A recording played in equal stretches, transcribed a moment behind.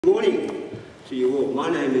Good morning to you all. My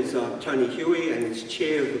name is Tony Huey, and as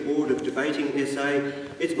Chair of the Board of Debating SA,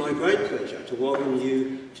 it's my great pleasure to welcome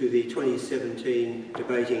you to the 2017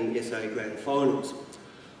 Debating SA Grand Finals.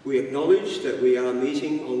 We acknowledge that we are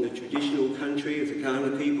meeting on the traditional country of the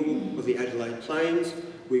Kaurna people of the Adelaide Plains.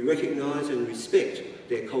 We recognise and respect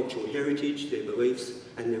their cultural heritage, their beliefs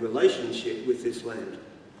and their relationship with this land.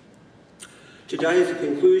 Today is the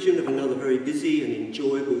conclusion of another very busy and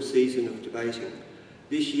enjoyable season of debating.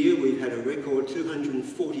 This year we've had a record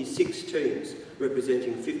 246 teams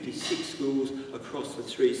representing 56 schools across the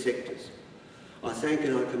three sectors. I thank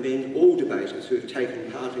and I commend all debaters who have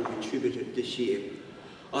taken part and contributed this year.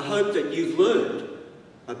 I hope that you've learned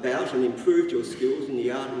about and improved your skills in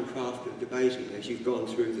the art and craft of debating as you've gone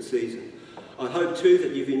through the season. I hope too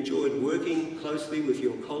that you've enjoyed working closely with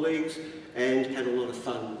your colleagues and had a lot of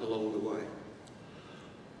fun along the way.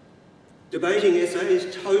 Debating SA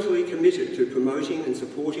is totally committed to promoting and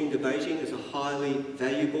supporting debating as a highly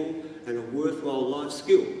valuable and a worthwhile life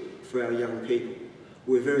skill for our young people.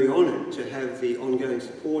 We're very honoured to have the ongoing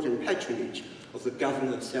support and patronage of the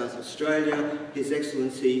Governor of South Australia, His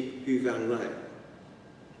Excellency Hu Van Lay.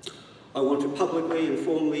 I want to publicly and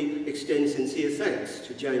formally extend sincere thanks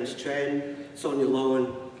to James Tran, Sonia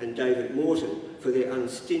Lowen and David Morton for their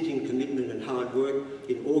unstinting commitment and hard work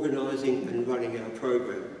in organising and running our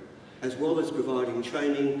program, as well as providing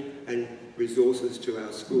training and resources to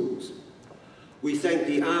our schools. We thank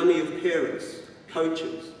the army of parents,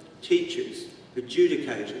 coaches, teachers,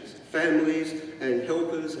 adjudicators, families and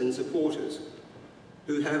helpers and supporters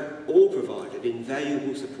who have all provided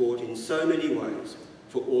invaluable support in so many ways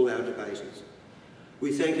for all our debaters.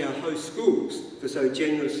 We thank our host schools for so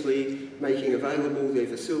generously making available their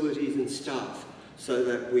facilities and staff so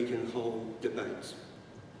that we can hold debates.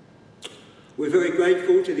 We're very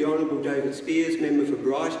grateful to the Honourable David Spears, Member for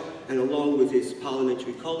Bright, and along with his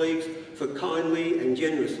parliamentary colleagues for kindly and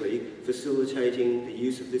generously facilitating the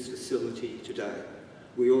use of this facility today.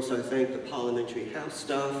 We also thank the Parliamentary House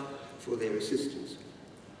staff for their assistance.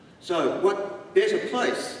 So, what better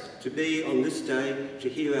place to be on this day to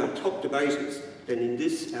hear our top debaters than in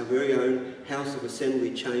this, our very own House of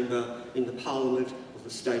Assembly chamber in the Parliament of the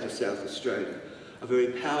State of South Australia. A very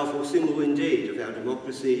powerful symbol indeed of our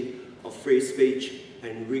democracy, of free speech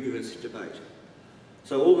and rigorous debate.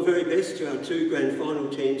 So all the very best to our two grand final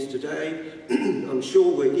teams today. I'm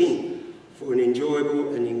sure we're in for an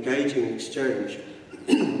enjoyable and engaging exchange.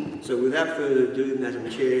 So without further ado, Madam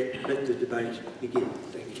Chair, let the debate begin.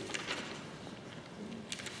 Thank you.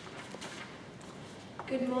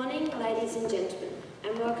 Good morning, ladies and gentlemen,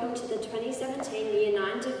 and welcome to the 2017 Year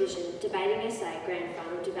 9 Division Debating SA Grand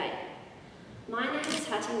Final Debate. My name is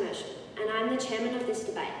Hattie Mershall, and I'm the chairman of this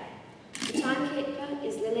debate. The timekeeper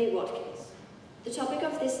is Lily Watkins. The topic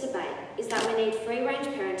of this debate is that we need free-range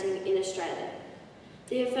parenting in Australia.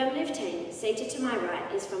 The affirmative team seated to my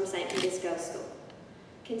right is from St Peter's Girls' School,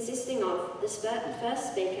 consisting of the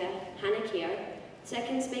first speaker, Hannah Keogh,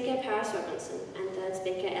 second speaker, Paris Robinson, and third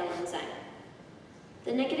speaker, Ellen Zane.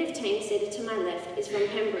 The negative team seated to my left is from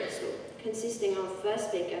Pembroke School, consisting of first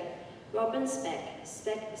speaker, Robin Speck,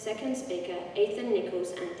 second speaker, Ethan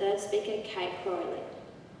Nichols, and third speaker, Kate Crowley.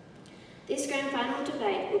 This grand final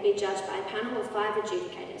debate will be judged by a panel of 5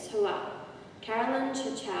 adjudicators who are Carolyn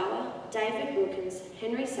Chichawa, David Wilkins,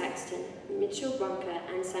 Henry Saxton, Mitchell Bronca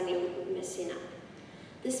and Samuel Messina.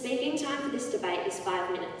 The speaking time for this debate is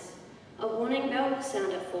 5 minutes. A warning bell will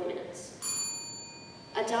sound at 4 minutes.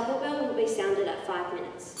 A double bell will be sounded at 5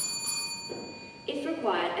 minutes. If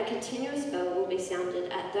required, a continuous bell will be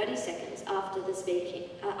sounded at 30 seconds after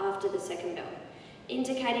the second bell,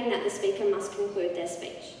 indicating that the speaker must conclude their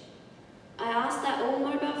speech. I ask that all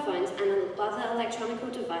mobile phones and other electronic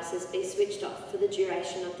devices be switched off for the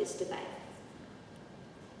duration of this debate.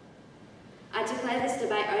 I declare this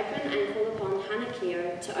debate open and call upon Hannah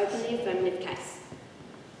Keogh to open the affirmative case.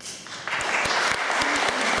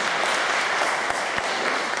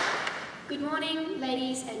 Good morning,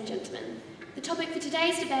 ladies and gentlemen. The topic for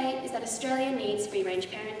today's debate is that Australia needs free-range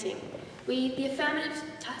parenting. We, the affirmative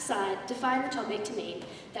side, define the topic to mean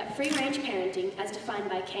that free-range parenting, as defined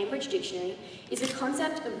by Cambridge Dictionary, is a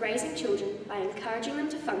concept of raising children by encouraging them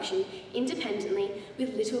to function independently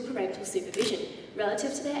with little parental supervision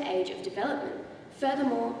relative to their age of development.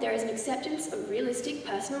 Furthermore, there is an acceptance of realistic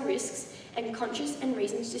personal risks and conscious and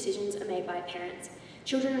reasoned decisions are made by parents.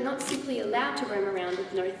 Children are not simply allowed to roam around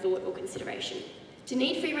with no thought or consideration. To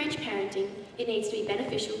need free-range parenting, it needs to be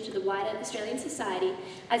beneficial to the wider Australian society,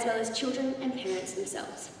 as well as children and parents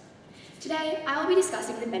themselves. Today, I will be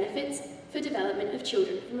discussing the benefits for development of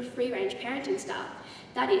children from a free-range parenting style,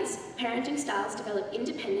 That is, parenting styles develop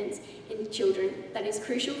independence in children that is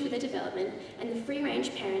crucial for their development, and the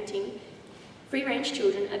free-range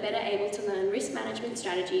children are better able to learn risk management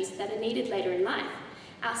strategies that are needed later in life.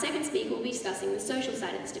 Our second speaker will be discussing the social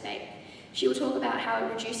side of this debate. She will talk about how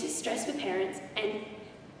it reduces stress for parents and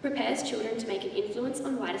prepares children to make an influence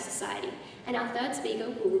on wider society. And our third speaker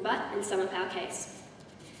will rebut and sum up our case.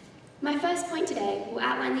 My first point today will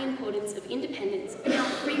outline the importance of independence and how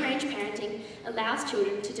free-range parenting allows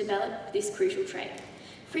children to develop this crucial trait.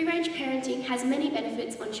 Free-range parenting has many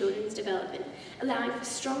benefits on children's development, allowing for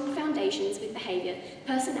strong foundations with behaviour,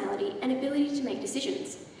 personality and ability to make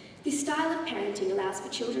decisions. This style of parenting allows for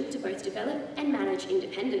children to both develop and manage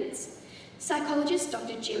independence. Psychologist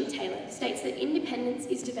Dr. Jim Taylor states that independence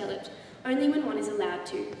is developed only when one is allowed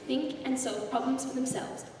to think and solve problems for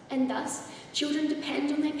themselves, and thus, children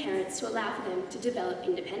depend on their parents to allow for them to develop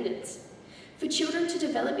independence. For children to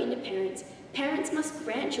develop independence, parents must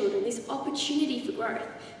grant children this opportunity for growth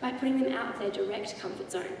by putting them out of their direct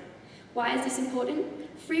comfort zone. Why is this important?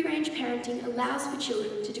 Free-range parenting allows for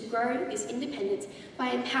children to grow this independence by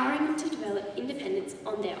empowering them to develop independence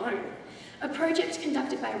on their own. A project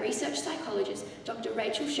conducted by research psychologist Dr.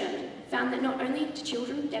 Rachel Sherman found that not only do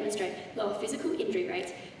children demonstrate lower physical injury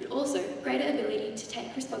rates, but also greater ability to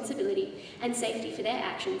take responsibility and safety for their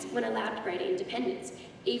actions when allowed greater independence,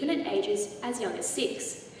 even at ages as young as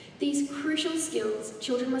 6. These crucial skills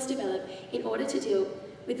children must develop in order to deal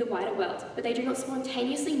with the wider world, but they do not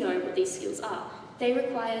spontaneously know what these skills are. They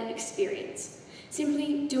require experience.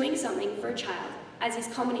 Simply doing something for a child, as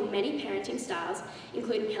is common in many parenting styles,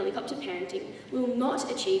 including helicopter parenting, will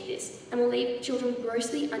not achieve this and will leave children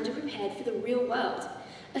grossly underprepared for the real world.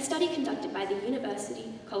 A study conducted by the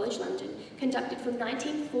University College London, conducted from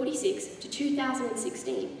 1946 to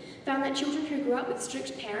 2016, found that children who grew up with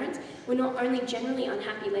strict parents were not only generally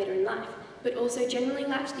unhappy later in life, but also generally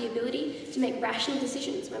lacked the ability to make rational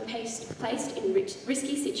decisions when placed in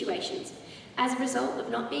risky situations, as a result of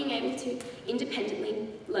not being able to independently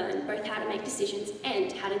learn both how to make decisions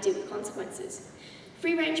and how to deal with consequences.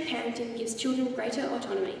 Free-range parenting gives children greater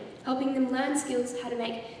autonomy, helping them learn skills how to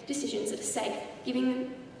make decisions that are safe, giving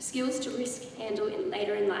them skills to risk handle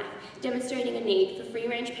later in life, demonstrating a need for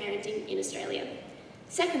free-range parenting in Australia.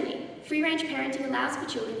 Secondly, free-range parenting allows for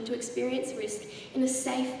children to experience risk in a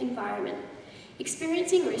safe environment.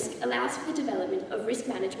 Experiencing risk allows for the development of risk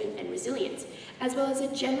management and resilience, as well as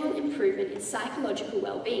a general improvement in psychological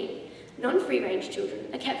well-being. Non-free-range children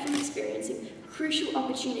are kept from experiencing crucial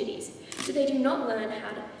opportunities, so they do not learn how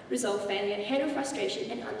to resolve failure, handle frustration,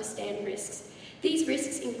 and understand risks. These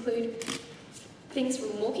risks include things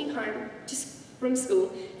from walking home from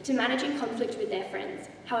school to managing conflict with their friends.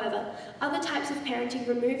 However, other types of parenting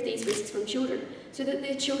remove these risks from children, so that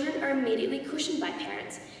their children are immediately cushioned by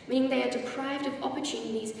parents, meaning they are deprived of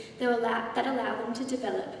opportunities that allow them to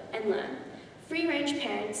develop and learn. Free-range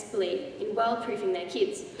parents believe in world-proofing their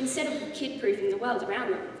kids, instead of kid-proofing the world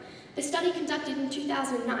around them. A study conducted in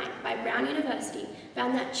 2009 by Brown University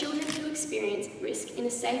found that children who experience risk in a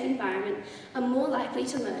safe environment are more likely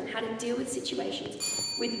to learn how to deal with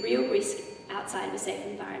situations with real risk outside of a safe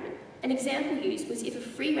environment. An example used was if a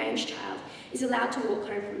free-range child is allowed to walk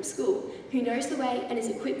home from school, who knows the way and is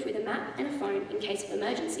equipped with a map and a phone in case of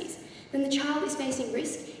emergencies, then the child is facing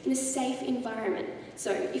risk in a safe environment.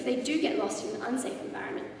 So if they do get lost in an unsafe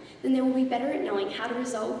environment, then they will be better at knowing how to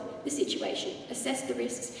resolve the situation, assess the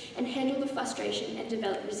risks, and handle the frustration and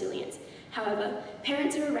develop resilience. However,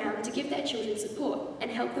 parents are around to give their children support and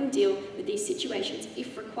help them deal with these situations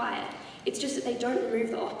if required. It's just that they don't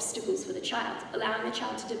remove the obstacles for the child, allowing the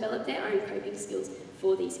child to develop their own coping skills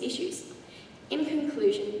for these issues. In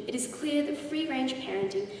conclusion, it is clear that free-range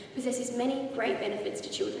parenting possesses many great benefits to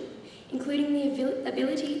children, including the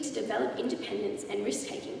ability to develop independence and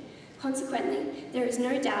risk-taking. Consequently, there is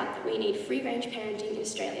no doubt that we need free-range parenting in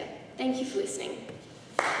Australia. Thank you for listening.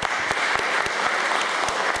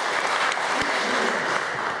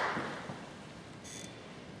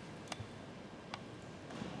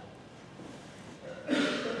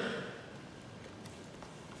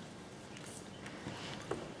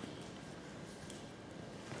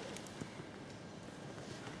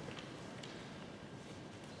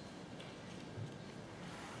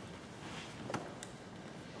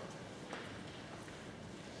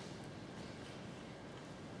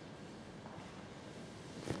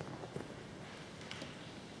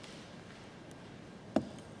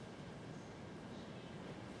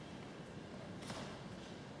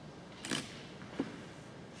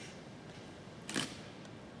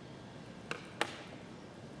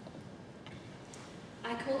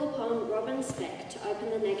 I call upon Robin Speck to open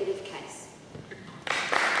the negative case.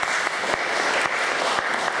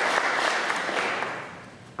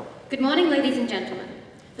 Good morning, ladies and gentlemen.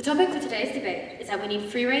 The topic for today's debate is that we need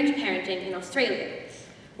free-range parenting in Australia.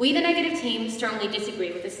 We, the negative team, strongly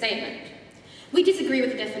disagree with this statement. We disagree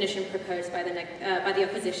with the definition proposed by the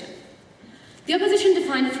opposition. The opposition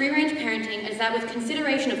defined free-range parenting as that with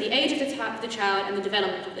consideration of the age of the child and the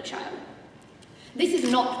development of the child. This is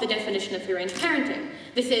not the definition of free-range parenting.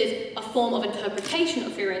 This is a form of interpretation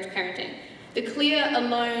of free-range parenting. The clear,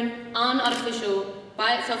 alone, unartificial,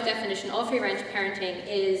 by itself definition of free-range parenting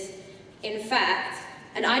is, in fact,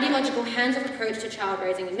 an ideological hands-off approach to child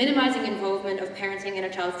raising and minimising involvement of parenting in a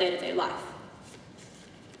child's day-to-day life.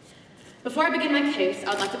 Before I begin my case,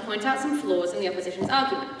 I would like to point out some flaws in the opposition's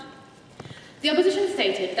argument. The opposition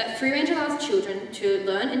stated that free range allows children to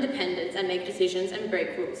learn independence and make decisions and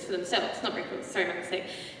break rules for themselves. Not break rules, sorry, my mistake.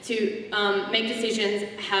 To make decisions,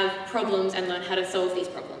 have problems, and learn how to solve these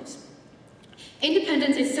problems.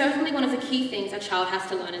 Independence is certainly one of the key things a child has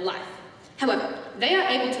to learn in life. However, they are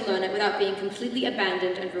able to learn it without being completely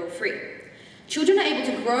abandoned and rule-free. Children are able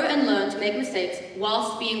to grow and learn to make mistakes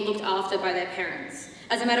whilst being looked after by their parents.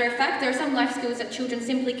 As a matter of fact, there are some life skills that children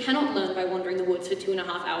simply cannot learn by wandering the woods for 2.5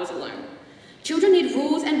 hours alone. Children need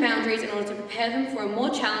rules and boundaries in order to prepare them for a more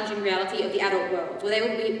challenging reality of the adult world, where they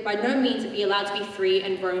will by no means be allowed to be free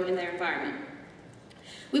and roam in their environment.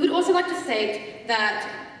 We would also like to state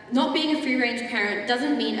that not being a free-range parent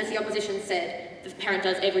doesn't mean, as the opposition said, the parent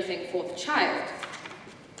does everything for the child.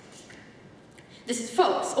 This is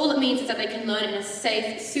false. All it means is that they can learn in a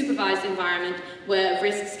safe, supervised environment where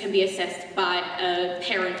risks can be assessed by a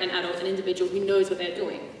parent, an adult, an individual who knows what they're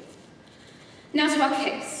doing. Now to our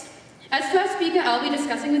case. As first speaker, I'll be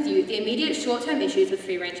discussing with you the immediate short-term issues with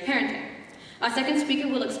free-range parenting. Our second speaker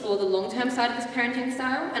will explore the long-term side of this parenting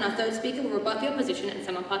style, and our third speaker will rebut the opposition and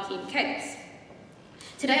sum up our team case.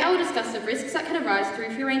 Today I will discuss the risks that can arise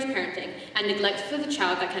through free-range parenting and neglect for the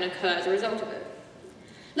child that can occur as a result of it.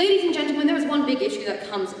 Ladies and gentlemen, there is one big issue that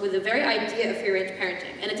comes with the very idea of free-range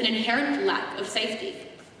parenting, and it's an inherent lack of safety.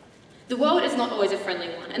 The world is not always a friendly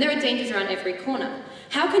one, and there are dangers around every corner.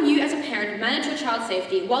 How can you as a parent manage your child's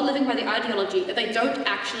safety while living by the ideology that they don't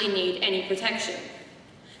actually need any protection?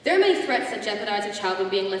 There are many threats that jeopardize a child when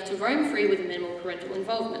being left to roam free with minimal parental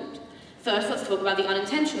involvement. First, let's talk about the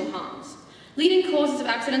unintentional harms. Leading causes of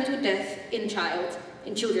accidental death in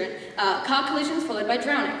children, car collisions followed by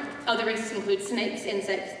drowning. Other risks include snakes,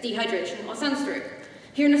 insects, dehydration, or sunstroke.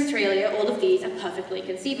 Here in Australia, all of these are perfectly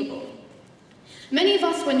conceivable. Many of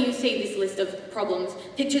us, when you see this list of problems,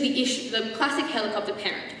 picture the classic helicopter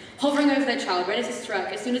parent, hovering over their child, ready to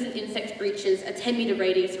strike as soon as an insect breaches a 10-metre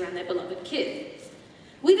radius around their beloved kid.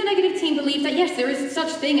 We, the negative team, believe that yes, there is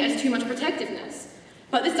such thing as too much protectiveness,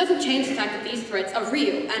 but this doesn't change the fact that these threats are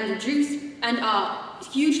real and are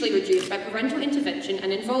hugely reduced by parental intervention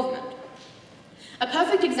and involvement. A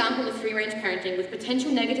perfect example of free-range parenting with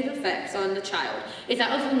potential negative effects on the child is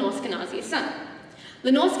that of Lenore Skenazy's son.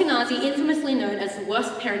 Lenore Skenazy, infamously known as the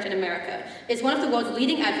worst parent in America, is one of the world's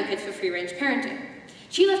leading advocates for free-range parenting.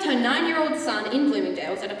 She left her 9-year-old son in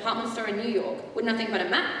Bloomingdale's at a department store in New York with nothing but a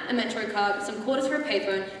map, a Metro card, some quarters for a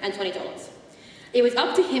payphone, and $20. It was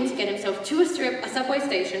up to him to get himself to a subway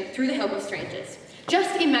station through the help of strangers.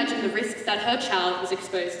 Just imagine the risks that her child was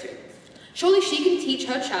exposed to. Surely she can teach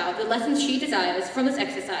her child the lessons she desires from this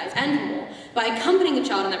exercise and more by accompanying the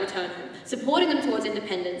child on that return home, supporting them towards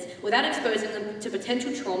independence without exposing them to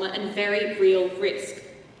potential trauma and very real risk.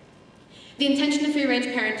 The intention of free-range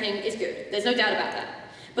parenting is good, there's no doubt about that,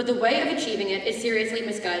 but the way of achieving it is seriously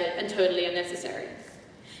misguided and totally unnecessary.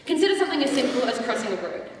 Consider something as simple as crossing a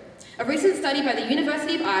road. A recent study by the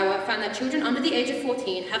University of Iowa found that children under the age of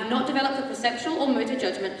 14 have not developed the perceptual or motor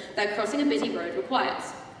judgment that crossing a busy road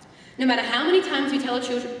requires. No matter how many times you tell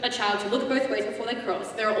a child to look both ways before they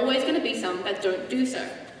cross, there are always going to be some that don't do so.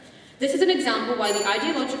 This is an example why the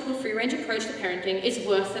ideological free-range approach to parenting is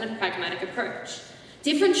worse than a pragmatic approach.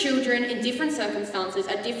 Different children in different circumstances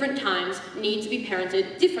at different times need to be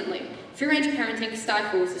parented differently. Free-range parenting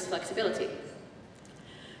stifles this flexibility.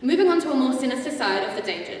 Moving on to a more sinister side of the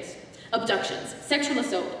dangers. Abductions, sexual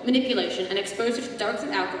assault, manipulation, and exposure to drugs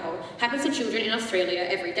and alcohol happens to children in Australia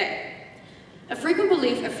every day. A frequent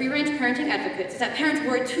belief of free-range parenting advocates is that parents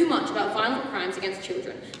worry too much about violent crimes against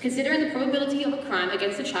children, considering the probability of a crime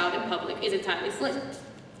against a child in public is entirely slim.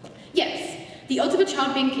 Yes, the odds of a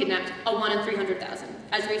child being kidnapped are 1 in 300,000,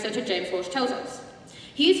 as researcher James Walsh tells us.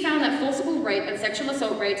 He has found that forcible rape and sexual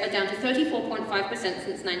assault rates are down to 34.5%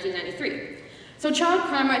 since 1993. So child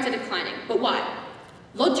crime rates are declining, but why?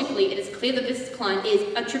 Logically, it is clear that this decline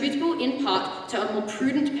is attributable in part to a more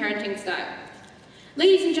prudent parenting style.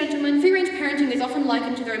 Ladies and gentlemen, free-range parenting is often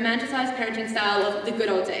likened to the romanticised parenting style of the good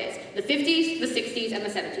old days, the 50s, the 60s, and the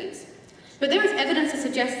 70s. But there is evidence to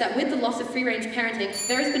suggest that with the loss of free-range parenting,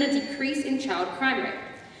 there has been a decrease in child crime rate.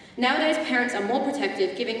 Nowadays, parents are more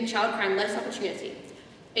protective, giving child crime less opportunity.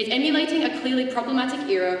 Is emulating a clearly problematic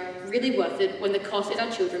era really worth it when the cost is our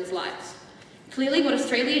children's lives? Clearly, what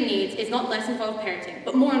Australia needs is not less involved parenting,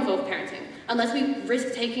 but more involved parenting, unless we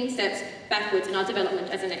risk taking steps backwards in our development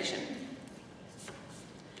as a nation.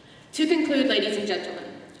 To conclude, ladies and gentlemen,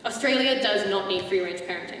 Australia does not need free-range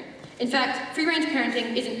parenting. In fact, free-range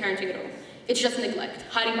parenting isn't parenting at all. It's just neglect,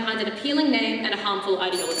 hiding behind an appealing name and a harmful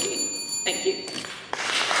ideology. Thank you.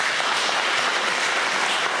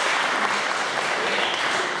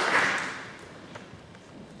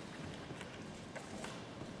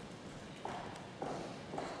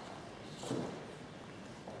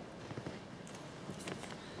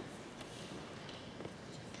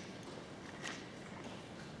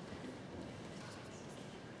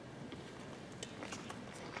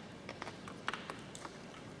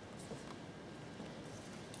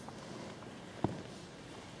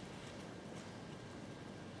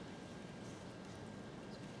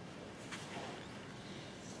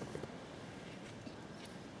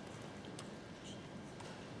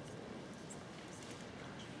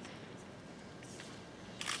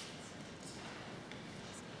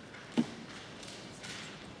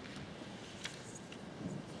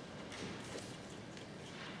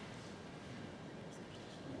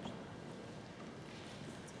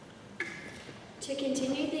 To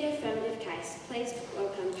continue the affirmative case, please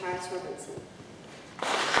welcome Paris Robinson.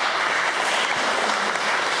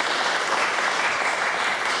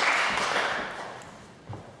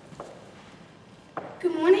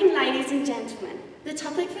 Good morning, ladies and gentlemen. The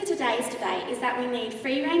topic for today's debate is that we need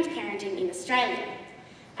free-range parenting in Australia.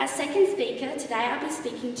 As second speaker, today I'll be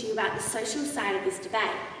speaking to you about the social side of this debate.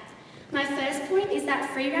 My first point is that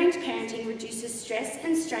free-range parenting reduces stress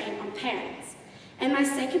and strain on parents. And my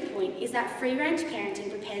second point is that free-range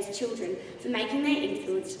parenting prepares children for making their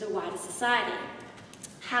influence to the wider society.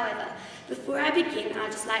 However, before I begin,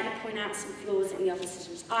 I'd just like to point out some flaws in the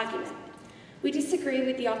opposition's argument. We disagree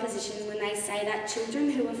with the opposition when they say that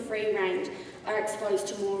children who are free-range are exposed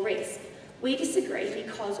to more risk. We disagree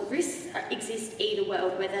because risks exist either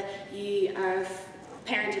world, whether you are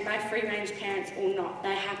parented by free-range parents or not.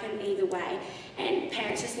 They happen either way, and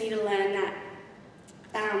parents just need to learn that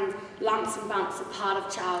lumps and bumps are part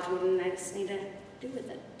of childhood and they just need to deal with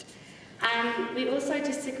it. We also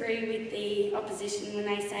disagree with the opposition when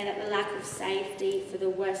they say that the lack of safety for the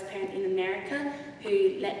worst parent in America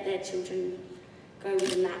who let their children go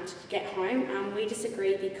with a nap to get home. We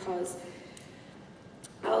disagree because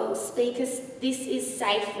this is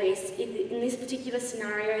safe risk. In this particular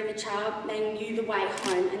scenario, the child, they knew the way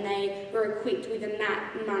home and they were equipped with a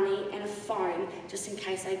map, money and a phone just in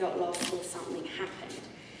case they got lost or something happened.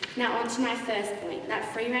 Now on to my first point,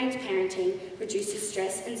 that free-range parenting reduces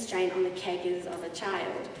stress and strain on the caregivers of a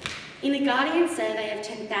child. In a Guardian survey of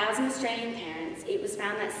 10,000 Australian parents, it was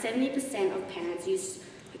found that 70% of parents use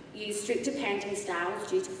stricter parenting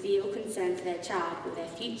styles due to fear or concern for their child or their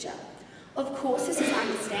future. Of course, this is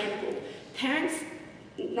understandable. Parents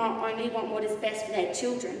not only want what is best for their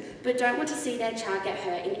children, but don't want to see their child get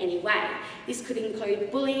hurt in any way. This could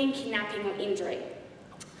include bullying, kidnapping or injury.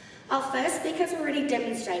 Our first speaker has already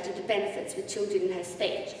demonstrated the benefits for children in her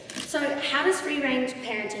speech. So how does free-range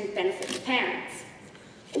parenting benefit the parents?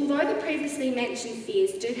 Although the previously mentioned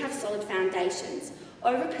fears do have solid foundations,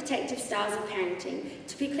 overprotective styles of parenting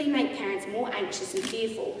typically make parents more anxious and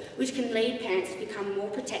fearful, which can lead parents to become more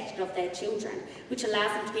protective of their children, which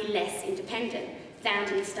allows them to be less independent, found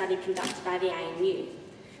in a study conducted by the ANU.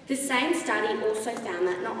 The same study also found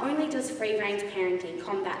that not only does free-range parenting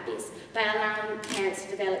combat this by allowing parents to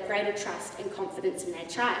develop greater trust and confidence in their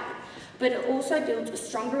child, but it also builds a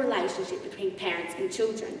stronger relationship between parents and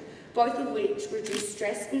children, both of which reduce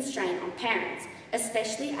stress and strain on parents,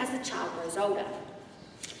 especially as the child grows older.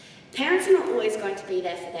 Parents are not always going to be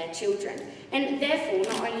there for their children, and therefore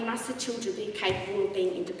not only must the children be capable of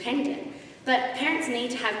being independent, but parents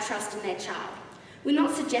need to have trust in their child. We're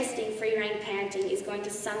not suggesting free-range parenting is going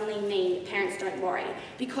to suddenly mean that parents don't worry,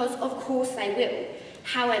 because of course they will.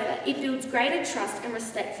 However, it builds greater trust and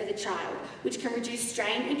respect for the child, which can reduce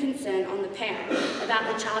strain and concern on the parent about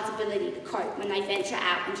the child's ability to cope when they venture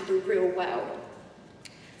out into the real world.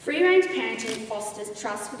 Free-range parenting fosters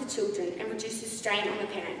trust for the children and reduces strain on the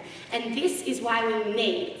parent, and this is why we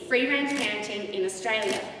need free-range parenting in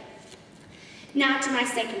Australia. Now to my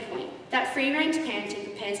second point, that free-range parenting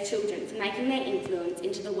prepares children for making their influence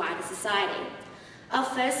into the wider society. Our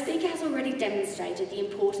first speaker has already demonstrated the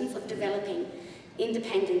importance of developing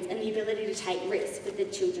independence and the ability to take risks with the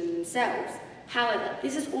children themselves. However,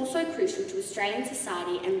 this is also crucial to Australian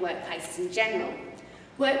society and workplaces in general.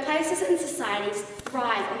 Workplaces and societies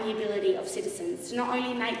thrive on the ability of citizens to not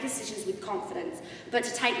only make decisions with confidence, but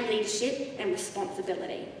to take leadership and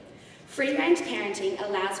responsibility. Free-range parenting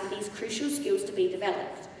allows for these crucial skills to be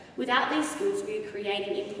developed. Without these skills, we are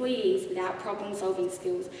creating employees without problem-solving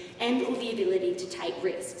skills and or the ability to take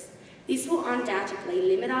risks. This will undoubtedly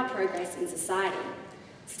limit our progress in society.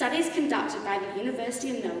 Studies conducted by the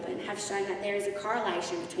University of Melbourne have shown that there is a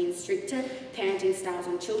correlation between stricter parenting styles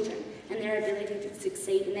on children and their ability to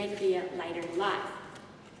succeed in their career later in life.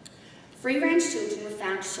 Free-range children were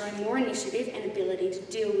found to show more initiative and ability to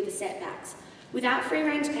deal with the setbacks. Without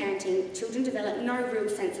free-range parenting, children develop no real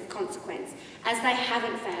sense of consequence, as they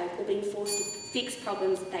haven't failed or been forced to fix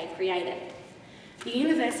problems that they created. The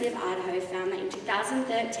University of Idaho found that in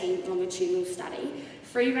 2013 longitudinal study,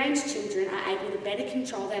 free-range children are able to better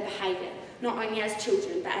control their behaviour, not only as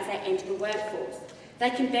children, but as they enter the workforce.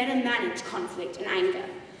 They can better manage conflict and anger.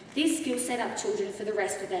 These skills set up children for the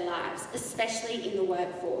rest of their lives, especially in the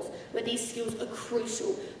workforce, where these skills are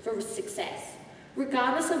crucial for success.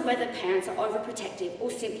 Regardless of whether parents are overprotective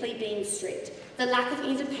or simply being strict, the lack of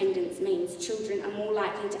independence means children are more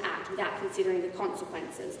likely to act without considering the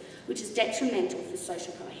consequences, which is detrimental for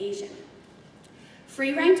social cohesion.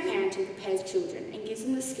 Free-range parenting prepares children and gives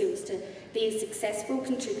them the skills to be a successful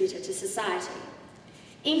contributor to society.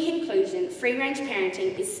 In conclusion, free-range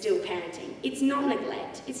parenting is still parenting. It's not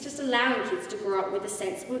neglect, it's just allowing kids to grow up with a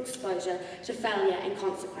sensible exposure to failure and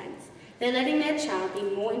consequence. They're letting their child be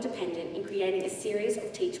more independent and creating a series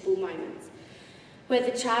of teachable moments where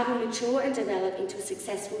the child will mature and develop into a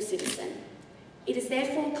successful citizen. It is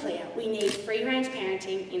therefore clear we need free-range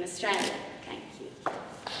parenting in Australia. Thank you.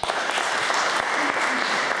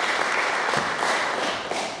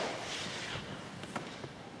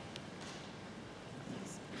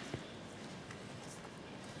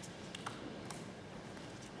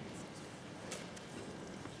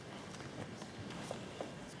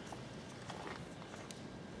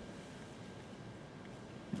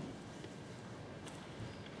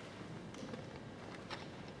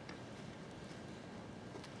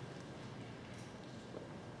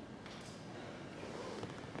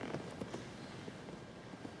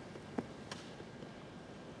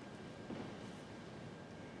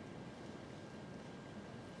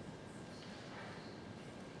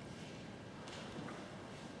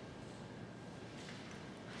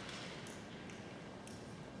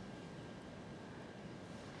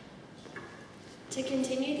 To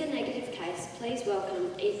continue the negative case, please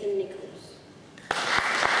welcome Ethan Nichols.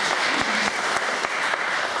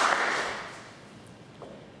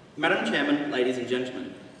 Madam Chairman, ladies and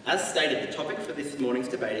gentlemen, as stated, the topic for this morning's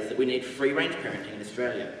debate is that we need free-range parenting in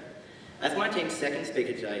Australia. As my team's second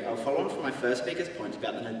speaker today, I'll follow on from my first speaker's point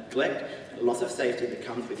about the neglect and loss of safety that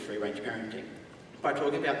comes with free-range parenting by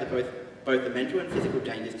talking about both the mental and physical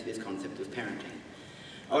dangers to this concept of parenting.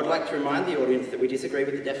 I would like to remind the audience that we disagree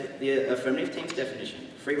with the affirmative team's definition.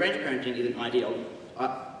 Free-range parenting is an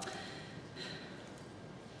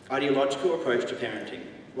ideological approach to parenting,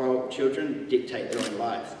 while children dictate their own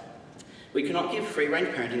lives. We cannot give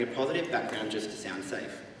free-range parenting a positive background just to sound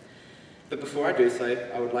safe. But before I do so,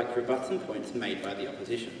 I would like to rebut some points made by the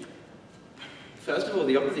opposition. First of all,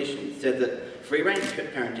 the opposition said that free-range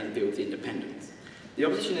parenting builds independence. The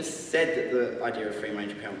opposition has said that the idea of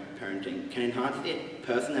free-range parenting can enhance their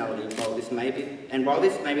personality, while this may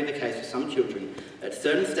be the case for some children at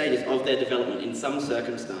certain stages of their development in some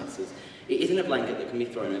circumstances, it isn't a blanket that can be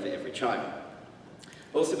thrown over every child.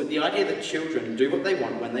 Also, with the idea that children do what they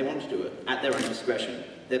want when they want to do it, at their own discretion,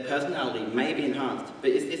 their personality may be enhanced, but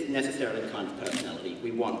is this necessarily the kind of personality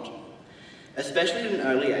we want? Especially at an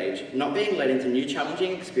early age, not being led into new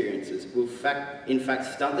challenging experiences will in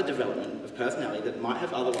fact stunt the development of personality that might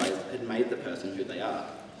have otherwise had made the person who they are.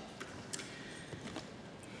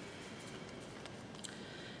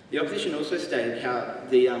 The opposition also stated how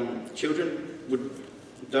the children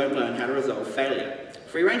don't learn how to resolve failure.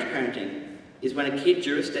 Free-range parenting is when a kid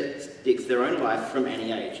jurisdicts their own life from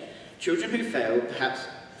any age. Children who fail, perhaps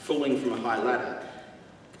falling from a high ladder,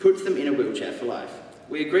 puts them in a wheelchair for life.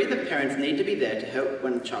 We agree that parents need to be there to help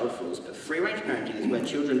when a child falls, but free-range parenting is where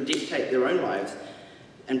children dictate their own lives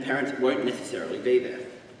and parents won't necessarily be there.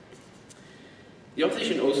 The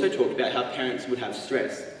opposition also talked about how parents would have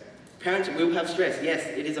stress. Parents will have stress, yes,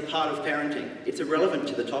 it is a part of parenting. It's irrelevant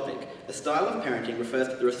to the topic. A style of parenting refers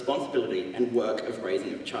to the responsibility and work of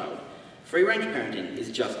raising a child. Free-range parenting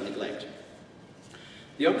is just neglect.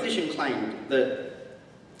 The opposition claimed that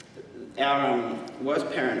our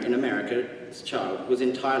worst parent in America's child was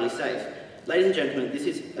entirely safe. Ladies and gentlemen, this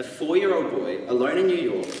is a 4-year-old boy alone in New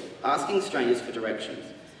York asking strangers for directions.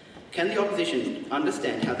 Can the opposition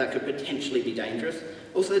understand how that could potentially be dangerous?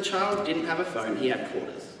 Also, the child didn't have a phone, he had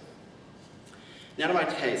quarters. Now to my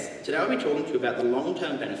case. Today I'll be talking to you about the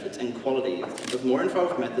long-term benefits and qualities of more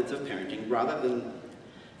involved methods of parenting rather than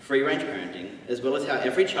free-range parenting, as well as how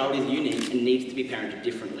every child is unique and needs to be parented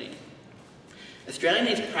differently. Australia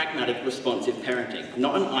needs pragmatic, responsive parenting,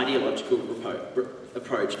 not an ideological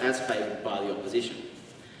approach as favoured by the opposition.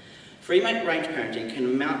 Free-range parenting can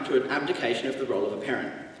amount to an abdication of the role of a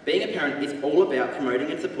parent. Being a parent is all about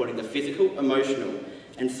promoting and supporting the physical, emotional,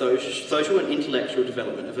 and social and intellectual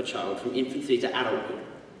development of a child from infancy to adulthood.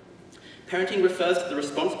 Parenting refers to the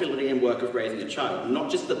responsibility and work of raising a child, not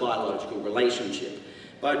just the biological relationship.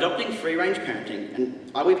 By adopting free-range parenting,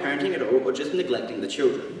 and are we parenting at all or just neglecting the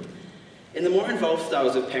children? In the more involved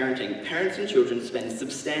styles of parenting, parents and children spend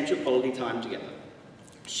substantial quality time together,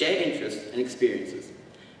 share interests and experiences.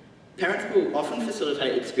 Parents will often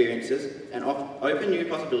facilitate experiences and open new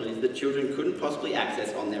possibilities that children couldn't possibly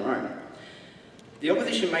access on their own. The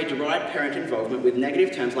opposition may deride parent involvement with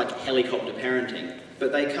negative terms like helicopter parenting,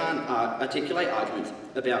 but they can't articulate arguments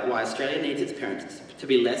about why Australia needs its parents to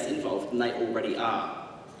be less involved than they already are.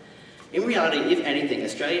 In reality, if anything,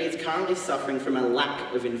 Australia is currently suffering from a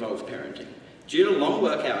lack of involved parenting, due to long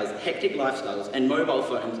work hours, hectic lifestyles, and mobile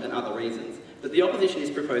phones and other reasons, but the opposition is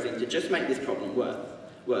proposing to just make this problem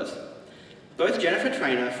worse. Both Jennifer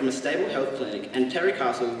Traynor from a stable health clinic and Terry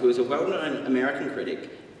Castle, who is a well-known American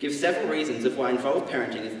critic, give several reasons of why involved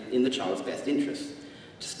parenting is in the child's best interests.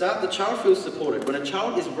 To start, the child feels supported. When a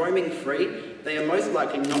child is roaming free, they are most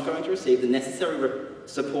likely not going to receive the necessary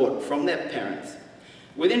support from their parents.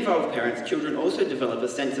 With involved parents, children also develop a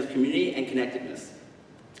sense of community and connectedness.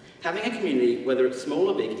 Having a community, whether it's small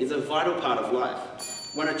or big, is a vital part of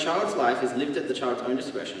life. When a child's life is lived at the child's own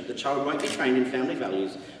discretion, the child won't be trained in family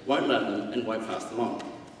values, won't learn them, and won't pass them on.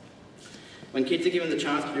 When kids are given the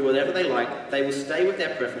chance to do whatever they like, they will stay with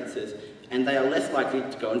their preferences, and they are less likely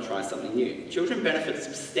to go and try something new. Children benefit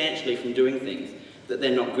substantially from doing things that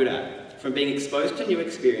they're not good at, from being exposed to new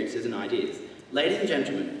experiences and ideas. Ladies and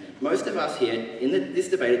gentlemen, most of us here in this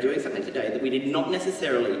debate are doing something today that we did not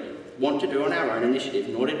necessarily want to do on our own initiative,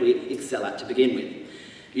 nor did we excel at to begin with.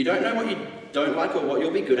 You don't know what you don't like or what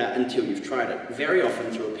you'll be good at until you've tried it, very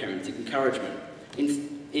often through a parent's encouragement.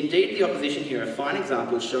 Indeed, the opposition here are fine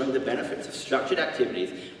examples showing the benefits of structured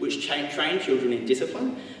activities which train children in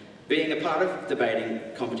discipline. Being a part of debating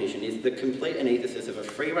competition is the complete antithesis of a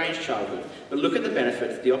free-range childhood, but look at the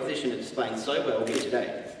benefits the opposition are displaying so well here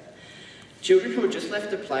today. Children who are just left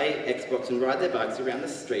to play Xbox and ride their bikes around the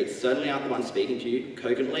streets certainly aren't the ones speaking to you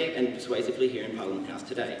cogently and persuasively here in Parliament House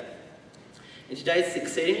today. In today's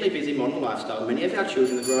exceedingly busy modern lifestyle, many of our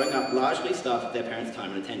children are growing up largely starved of their parents'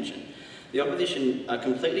 time and attention. The opposition are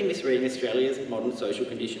completely misreading Australia's modern social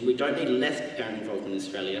condition. We don't need less parent involvement in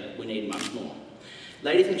Australia, we need much more.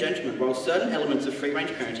 Ladies and gentlemen, while certain elements of free-range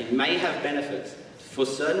parenting may have benefits for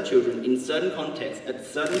certain children in certain contexts at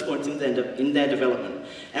certain points in their development,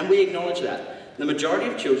 and we acknowledge that, the majority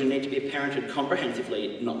of children need to be parented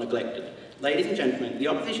comprehensively, not neglected. Ladies and gentlemen, the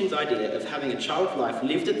opposition's idea of having a child's life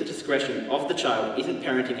lived at the discretion of the child isn't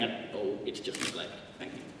parenting at all, it's just neglect.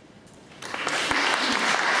 Thank you.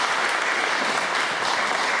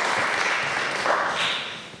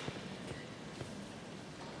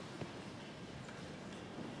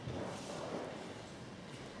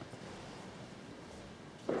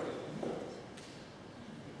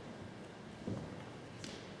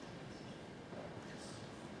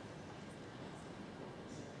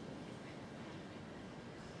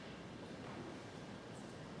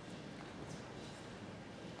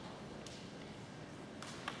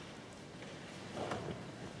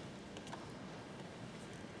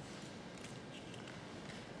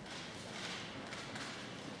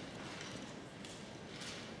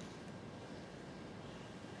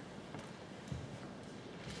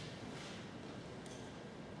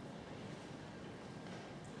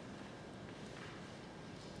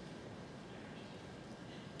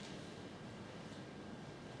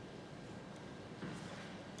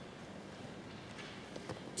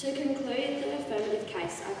 To conclude the affirmative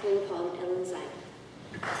case, I call upon Ellen Zane.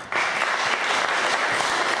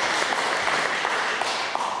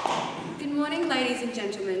 Good morning, ladies and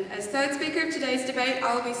gentlemen. As third speaker of today's debate,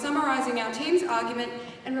 I will be summarising our team's argument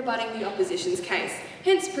and rebutting the opposition's case,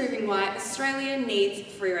 hence proving why Australia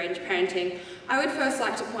needs free-range parenting. I would first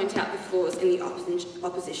like to point out the flaws in the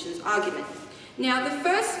opposition's argument. Now, the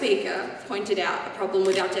first speaker pointed out a problem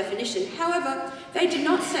with our definition. However, they did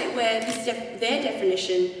not state where their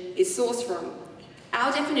definition is sourced from.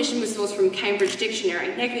 Our definition was sourced from Cambridge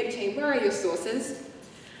Dictionary. Negative team, where are your sources?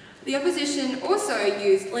 The opposition also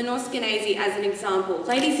used Lenore Skenazy as an example.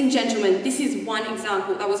 Ladies and gentlemen, this is one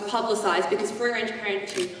example that was publicised because free-range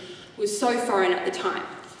parenting was so foreign at the time.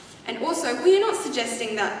 And also, we are not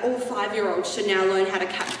suggesting that all 5-year-olds should now learn how to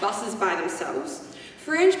catch buses by themselves.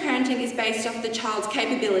 Free-range parenting is based off the child's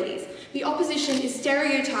capabilities. The opposition is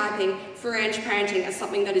stereotyping free-range parenting as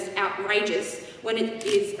something that is outrageous when it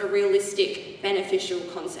is a realistic, beneficial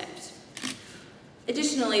concept.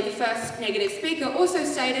 Additionally, the first negative speaker also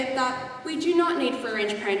stated that we do not need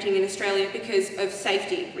free-range parenting in Australia because of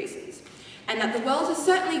safety reasons, and that the world has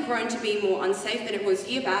certainly grown to be more unsafe than it was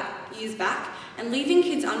years back, and leaving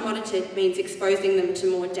kids unmonitored means exposing them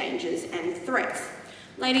to more dangers and threats.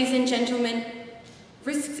 Ladies and gentlemen,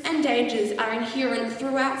 risks and dangers are inherent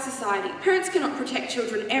throughout society. Parents cannot protect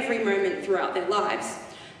children every moment throughout their lives.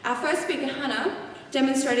 Our first speaker, Hannah,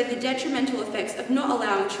 demonstrated the detrimental effects of not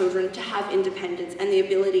allowing children to have independence and the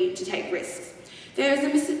ability to take risks. There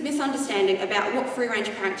is a misunderstanding about what free-range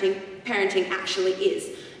parenting actually is.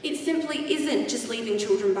 It simply isn't just leaving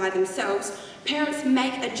children by themselves. Parents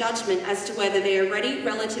make a judgment as to whether they are ready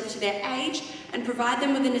relative to their age and provide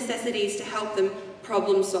them with the necessities to help them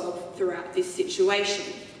problem solve throughout this situation.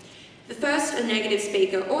 The first negative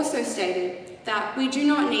speaker also stated that we do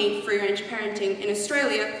not need free-range parenting in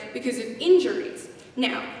Australia because of injuries.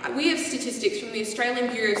 Now, we have statistics from the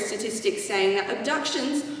Australian Bureau of Statistics saying that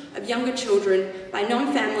abductions of younger children by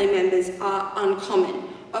non-family members are uncommon.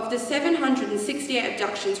 Of the 768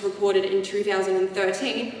 abductions recorded in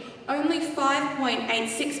 2013, only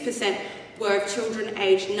 5.86% were of children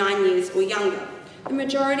aged 9 years or younger. The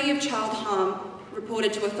majority of child harm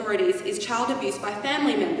reported to authorities is child abuse by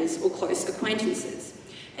family members or close acquaintances.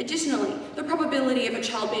 Additionally, the probability of a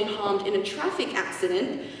child being harmed in a traffic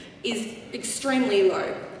accident is extremely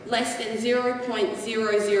low, less than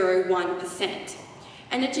 0.001%.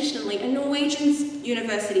 And additionally, a Norwegian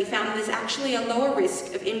university found there's actually a lower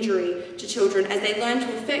risk of injury to children as they learn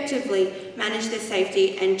to effectively manage their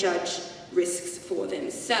safety and judge risks for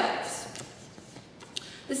themselves.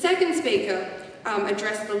 The second speaker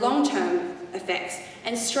addressed the long-term effects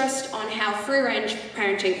and stressed on how free-range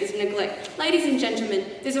parenting is neglect. Ladies and gentlemen,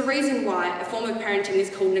 there's a reason why a form of parenting is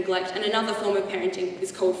called neglect and another form of parenting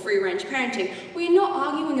is called free-range parenting. We are not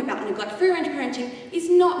arguing about neglect. Free-range parenting is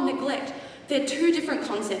not neglect. They're two different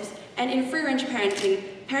concepts, and in free-range parenting,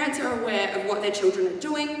 parents are aware of what their children are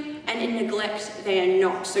doing, and in neglect, they are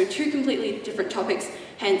not. So two completely different topics,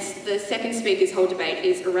 hence the second speaker's whole debate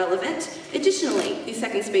is irrelevant. Additionally, the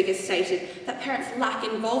second speaker stated that parents lack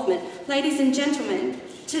involvement. Ladies and gentlemen,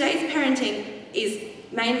 today's parenting is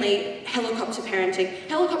mainly helicopter parenting.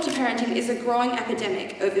 Helicopter parenting is a growing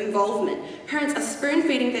epidemic of involvement. Parents are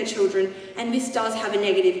spoon-feeding their children, and this does have a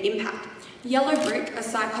negative impact. Yellow Brick, a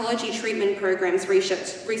psychology treatment program's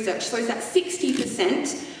research shows that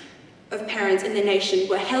 60% of parents in the nation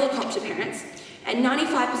were helicopter parents, and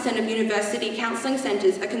 95% of university counselling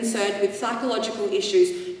centres are concerned with psychological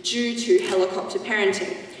issues due to helicopter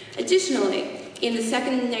parenting. Additionally, in the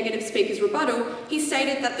second negative speaker's rebuttal, he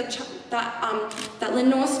stated that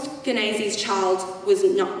Lenore Skenazy's child was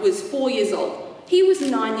 4 years old. He was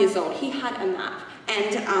 9 years old. He had a map.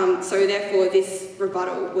 And so therefore this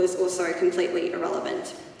rebuttal was also completely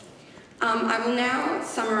irrelevant. I will now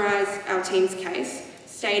summarise our team's case,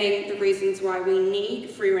 stating the reasons why we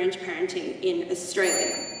need free-range parenting in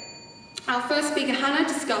Australia. Our first speaker, Hannah,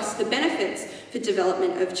 discussed the benefits for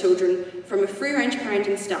development of children from a free-range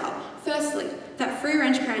parenting style. Firstly, that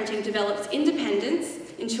free-range parenting develops independence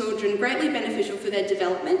in children, greatly beneficial for their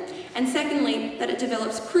development, and secondly, that it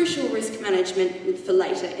develops crucial risk management for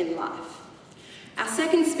later in life. Our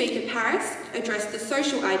second speaker, Paris, addressed the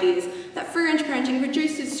social ideas that free-range parenting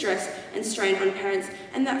reduces stress and strain on parents,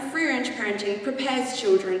 and that free-range parenting prepares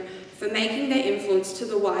children for making their influence to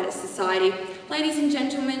the wider society. Ladies and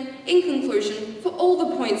gentlemen, in conclusion, for all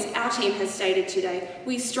the points our team has stated today,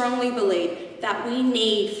 we strongly believe that we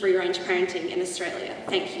need free-range parenting in Australia.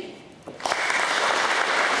 Thank you.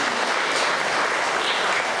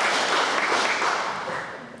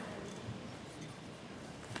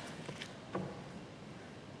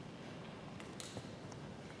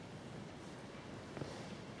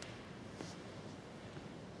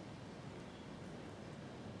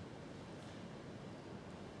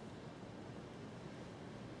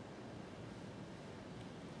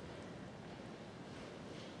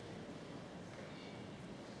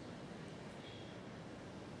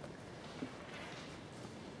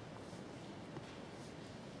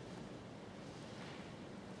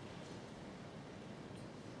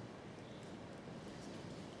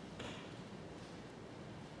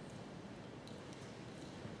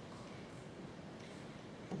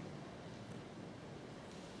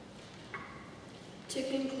 To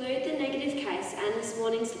conclude the negative case and this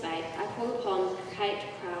morning's debate, I call upon Kate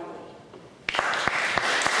Crowley.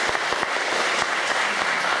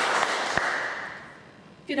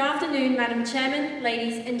 Good afternoon, Madam Chairman,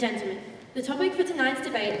 ladies and gentlemen. The topic for tonight's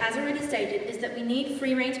debate, as already stated, is that we need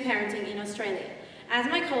free-range parenting in Australia. As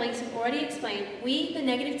my colleagues have already explained, we, the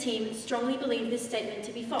negative team, strongly believe this statement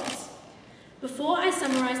to be false. Before I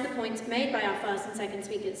summarise the points made by our first and second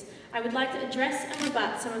speakers, I would like to address and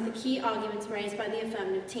rebut some of the key arguments raised by the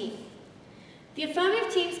affirmative team. The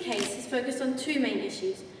affirmative team's case is focused on two main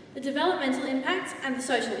issues: the developmental impacts and the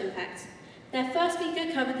social impacts. Their first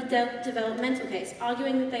speaker covered the developmental case,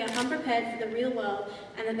 arguing that they are unprepared for the real world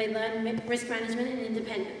and that they learn risk management and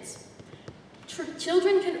independence.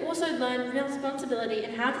 Children can also learn responsibility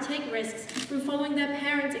and how to take risks from following their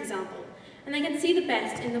parents' example, and they can see the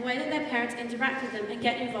best in the way that their parents interact with them and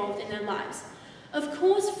get involved in their lives. Of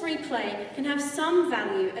course, free play can have some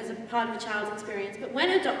value as a part of a child's experience, but when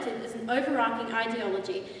adopted as an overarching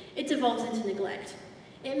ideology, it devolves into neglect.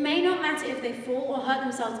 It may not matter if they fall or hurt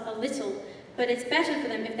themselves a little, but it's better for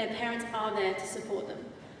them if their parents are there to support them.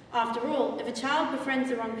 After all, if a child befriends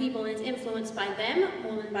the wrong people and is influenced by them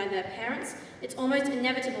more than by their parents, it's almost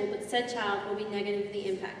inevitable that said child will be negatively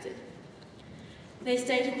impacted. They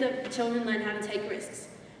stated that children learn how to take risks.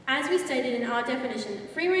 As we stated in our definition,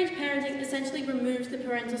 free-range parenting essentially removes the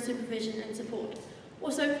parental supervision and support.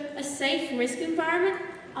 Also, a safe risk environment.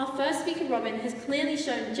 Our first speaker, Robin, has clearly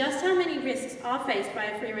shown just how many risks are faced by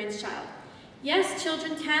a free-range child. Yes,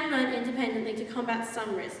 children can learn independently to combat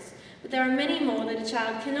some risks, but there are many more that a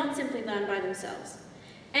child cannot simply learn by themselves.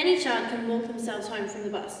 Any child can walk themselves home from the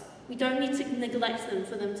bus. We don't need to neglect them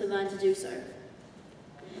for them to learn to do so.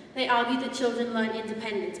 They argued that children learn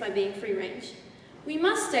independence by being free-range. We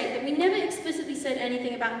must state that we never explicitly said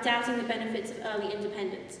anything about doubting the benefits of early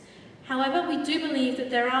independence. However, we do believe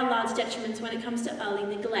that there are large detriments when it comes to early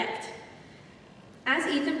neglect. As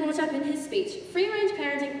Ethan brought up in his speech, free-range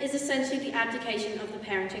parenting is essentially the abdication of the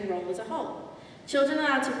parenting role as a whole. Children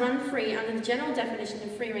allowed to run free under the general definition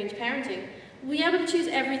of free-range parenting will be able to choose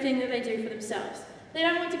everything that they do for themselves. They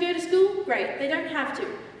don't want to go to school? Great, they don't have to.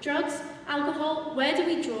 Drugs, alcohol, where do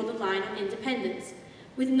we draw the line on independence?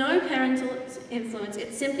 With no parental influence,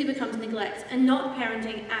 it simply becomes neglect and not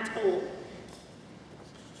parenting at all.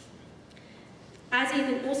 As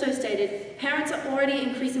Ethan also stated, parents are already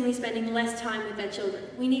increasingly spending less time with their children.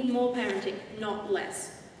 We need more parenting, not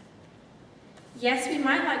less. Yes, we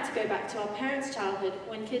might like to go back to our parents' childhood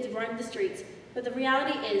when kids roamed the streets, but the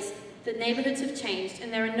reality is that neighbourhoods have changed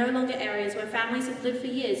and there are no longer areas where families have lived for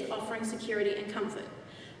years offering security and comfort.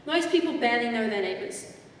 Most people barely know their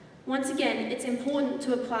neighbours. Once again, it's important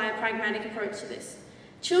to apply a pragmatic approach to this.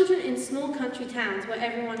 Children in small country towns where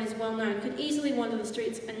everyone is well known could easily wander the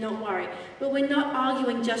streets and not worry, but we're not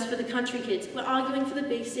arguing just for the country kids, we're arguing for the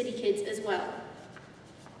big city kids as well.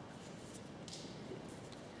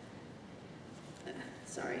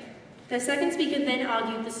 Their second speaker then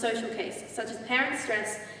argued the social case, such as parent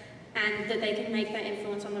stress and that they can make their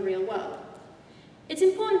influence on the real world. It's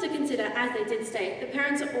important to consider, as they did state, that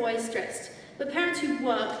parents are always stressed, but parents who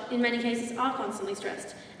work, in many cases, are constantly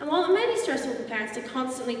stressed. And while it may be stressful for parents to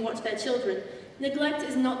constantly watch their children, neglect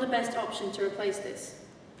is not the best option to replace this.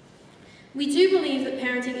 We do believe that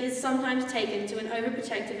parenting is sometimes taken to an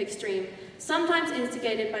overprotective extreme, sometimes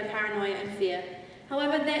instigated by paranoia and fear.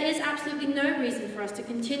 However, there is absolutely no reason for us to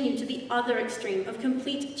continue to the other extreme of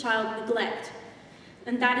complete child neglect.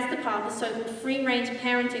 And that is the path the so-called free-range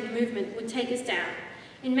parenting movement would take us down.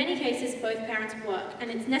 In many cases, both parents work, and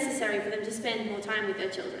it's necessary for them to spend more time with their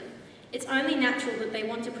children. It's only natural that they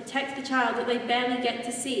want to protect the child that they barely get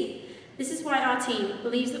to see. This is why our team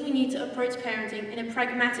believes that we need to approach parenting in a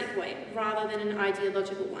pragmatic way, rather than an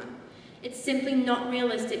ideological one. It's simply not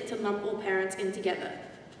realistic to lump all parents in together.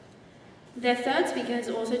 Their third speaker has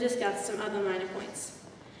also discussed some other minor points.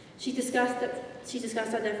 She discussed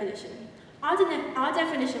our definition. Our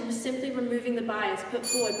definition was simply removing the bias put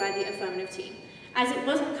forward by the affirmative team. As it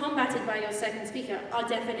wasn't combated by your second speaker, our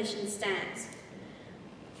definition stands.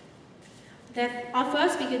 Our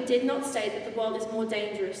first speaker did not state that the world is more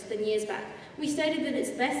dangerous than years back. We stated that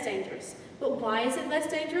it's less dangerous. But why is it less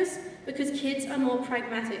dangerous? Because kids are more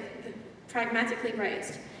pragmatically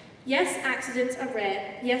raised. Yes, accidents are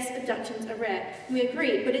rare. Yes, abductions are rare. We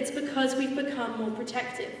agree, but it's because we've become more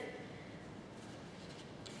protective.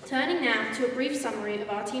 Turning now to a brief summary of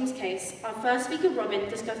our team's case, our first speaker, Robin,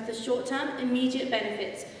 discussed the short-term, immediate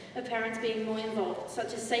benefits of parents being more involved,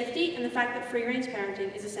 such as safety and the fact that free-range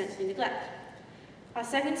parenting is essentially neglect. Our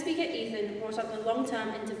second speaker, Ethan, brought up the long-term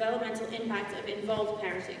and developmental impact of involved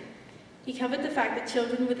parenting. He covered the fact that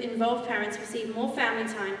children with involved parents receive more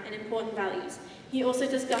family time and important values. He also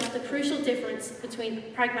discussed the crucial difference between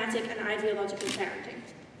pragmatic and ideological parenting.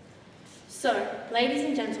 So, ladies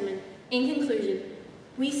and gentlemen, in conclusion,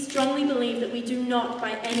 we strongly believe that we do not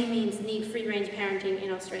by any means need free-range parenting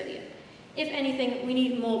in Australia. If anything, we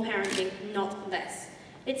need more parenting, not less.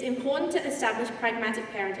 It's important to establish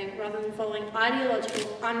pragmatic parenting rather than following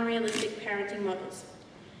ideological, unrealistic parenting models.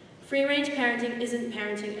 Free-range parenting isn't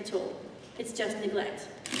parenting at all. It's just neglect.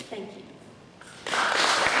 Thank you.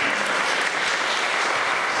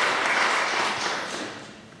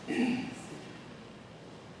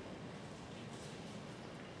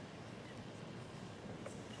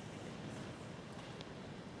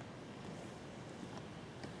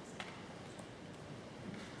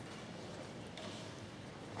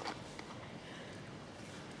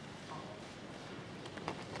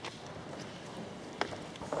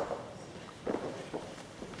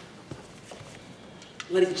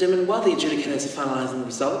 Ladies and gentlemen, while the adjudicators are finalising the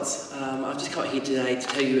results, I've just got here today to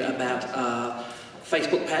tell you about our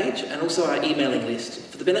Facebook page and also our emailing list.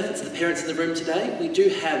 For the benefits of the parents in the room today, we do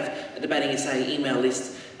have a Debating SA email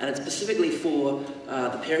list, and it's specifically for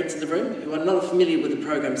the parents in the room who are not familiar with the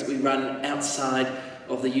programs that we run outside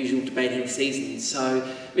of the usual debating season. So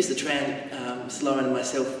Mr Tran, Ms Lauren and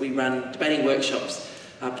myself, we run debating workshops,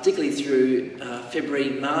 particularly through February,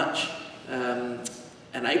 March,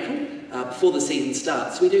 and April, before the season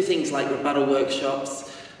starts. We do things like rebuttal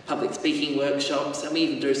workshops, public speaking workshops, and we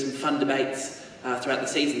even do some fun debates throughout the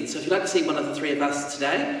season. So if you'd like to see one of the three of us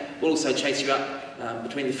today, we'll also chase you up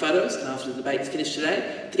between the photos and after the debate's finished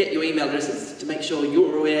today to get your email addresses to make sure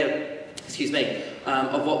you're aware,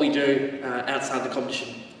 of what we do outside the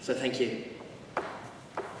competition. So thank you.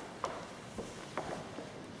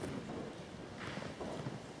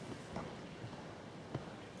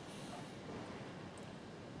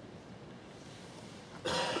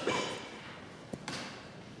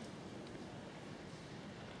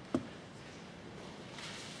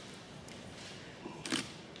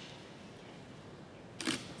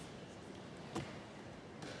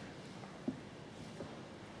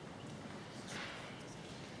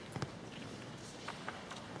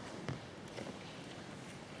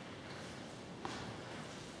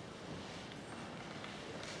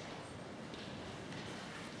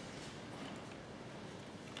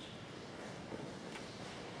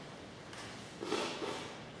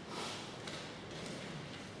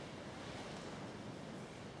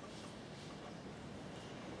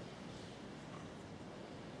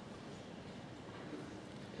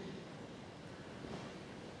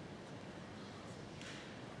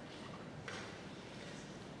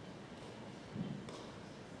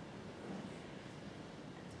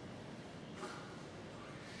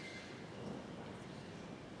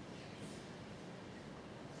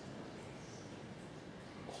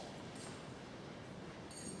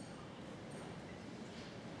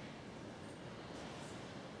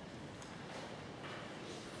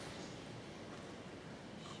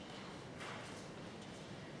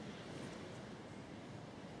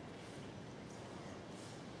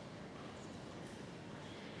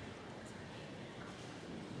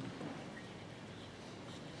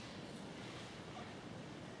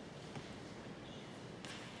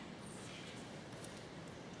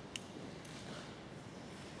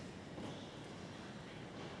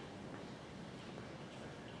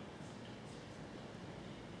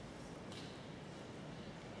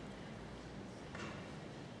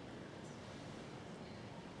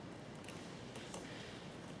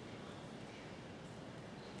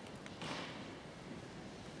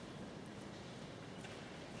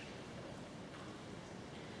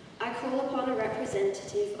 I call upon a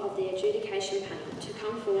representative of the adjudication panel to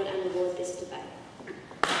come forward and award this debate.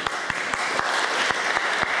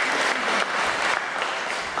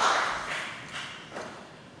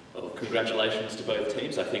 Well, congratulations to both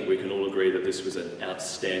teams. I think we can all agree that this was an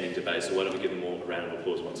outstanding debate, so why don't we give them all a round of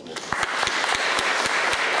applause once more.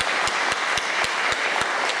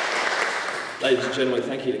 Ladies and gentlemen,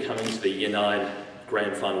 thank you for coming to the Year 9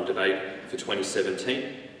 Grand Final debate for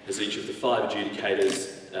 2017. As each of the 5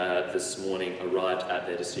 adjudicators this morning arrived at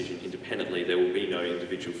their decision independently, there will be no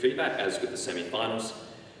individual feedback, as with the semi-finals.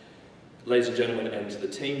 Ladies and gentlemen, and to the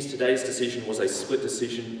teams, today's decision was a split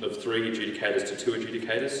decision of 3 adjudicators to 2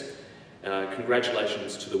 adjudicators.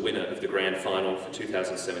 Congratulations to the winner of the Grand Final for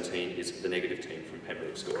 2017 is the negative team from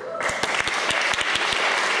Pembroke School.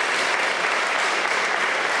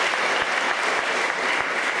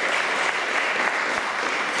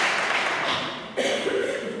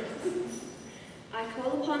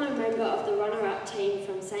 Team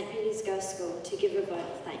from St Peter's Girls School to give a vote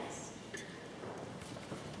of thanks.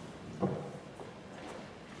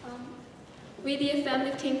 We, the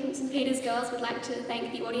affirmative team from St Peter's Girls, would like to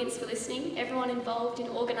thank the audience for listening, everyone involved in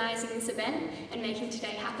organising this event and making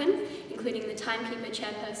today happen, including the timekeeper,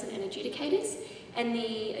 chairperson and adjudicators, and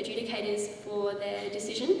the adjudicators for their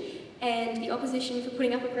decision, and the opposition for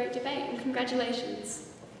putting up a great debate, and congratulations.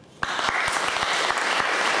 I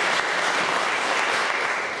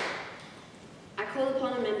call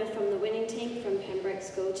upon a member from the winning team from Pembroke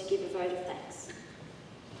School to give a vote of thanks.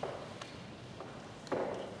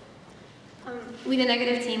 We, the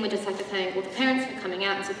negative team, would just like to thank all the parents for coming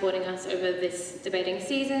out and supporting us over this debating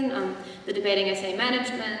season, the debating essay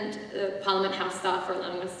management, the Parliament House staff for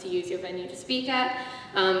allowing us to use your venue to speak at,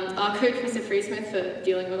 our coach, Mr. Freesmith, for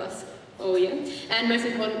dealing with us all year, and most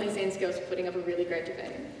importantly, Saints Girls for putting up a really great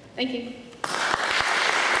debate. Thank you.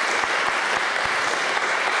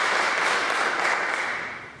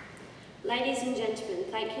 Ladies and gentlemen,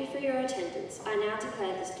 thank you for your attendance. I now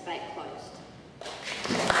declare this debate closed.